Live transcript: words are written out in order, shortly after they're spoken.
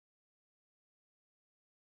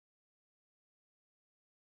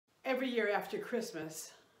Every year after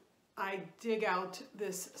Christmas, I dig out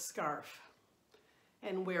this scarf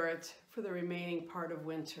and wear it for the remaining part of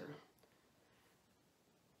winter.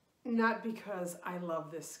 Not because I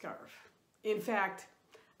love this scarf. In fact,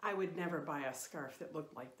 I would never buy a scarf that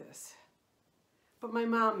looked like this. But my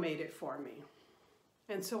mom made it for me,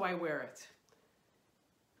 and so I wear it.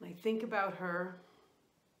 And I think about her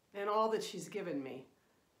and all that she's given me.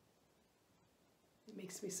 It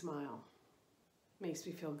makes me smile, makes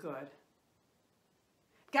me feel good.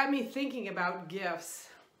 Got me thinking about gifts,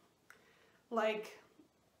 like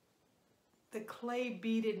the clay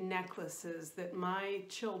beaded necklaces that my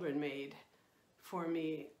children made for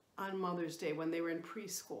me on Mother's Day when they were in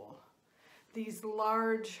preschool. These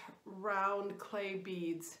large, round clay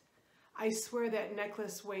beads. I swear that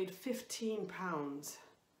necklace weighed 15 pounds.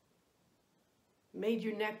 Made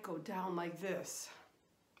your neck go down like this.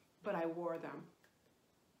 But I wore them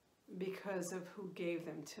because of who gave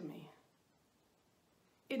them to me.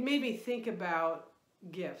 It made me think about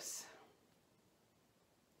gifts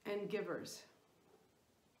and givers.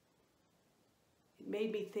 It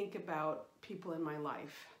made me think about people in my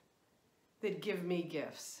life that give me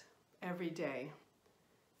gifts every day.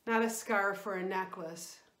 Not a scarf or a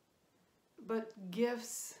necklace, but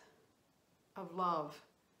gifts of love,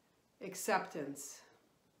 acceptance,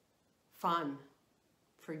 fun,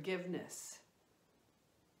 forgiveness,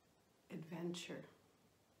 adventure,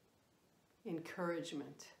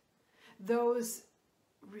 encouragement. Those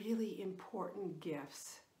really important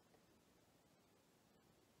gifts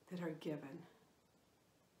that are given,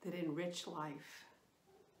 that enrich life,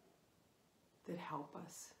 that help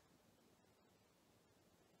us.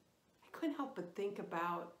 I couldn't help but think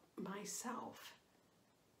about myself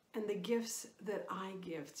and the gifts that I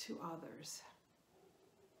give to others.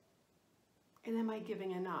 And am I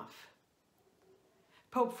giving enough?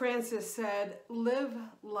 Pope Francis said, live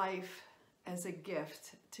life as a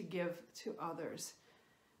gift to give to others,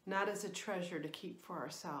 not as a treasure to keep for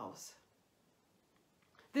ourselves.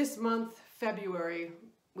 This month, February,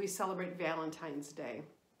 we celebrate Valentine's Day.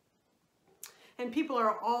 And people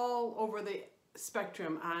are all over the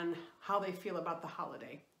spectrum on how they feel about the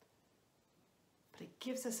holiday. But it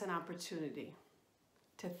gives us an opportunity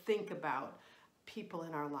to think about people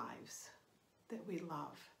in our lives that we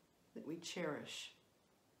love, that we cherish.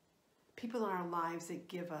 People in our lives that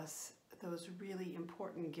give us those really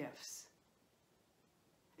important gifts.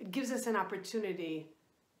 It gives us an opportunity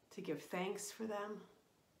to give thanks for them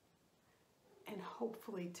and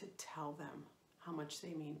hopefully to tell them how much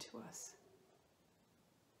they mean to us.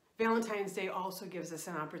 Valentine's Day also gives us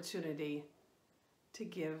an opportunity to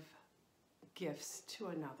give gifts to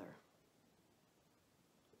another.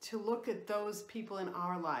 To look at those people in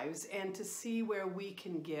our lives and to see where we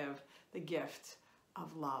can give the gift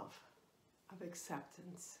of love, of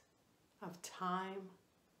acceptance, of time,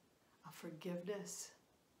 of forgiveness,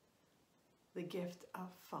 the gift of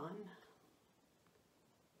fun.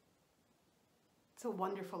 It's a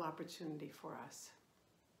wonderful opportunity for us.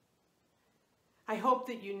 I hope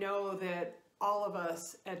that you know that all of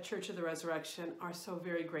us at Church of the Resurrection are so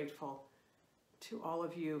very grateful to all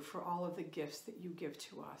of you for all of the gifts that you give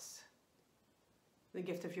to us. The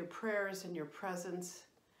gift of your prayers and your presence,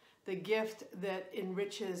 the gift that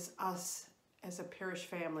enriches us as a parish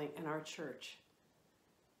family in our church.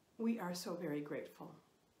 We are so very grateful.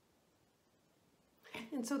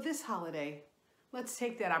 And so this holiday, let's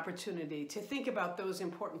take that opportunity to think about those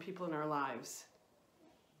important people in our lives,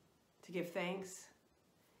 to give thanks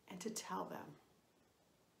and to tell them.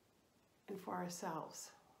 And for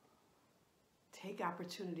ourselves, take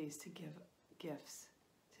opportunities to give gifts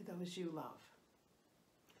to those you love.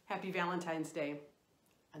 Happy Valentine's Day.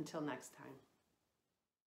 Until next time.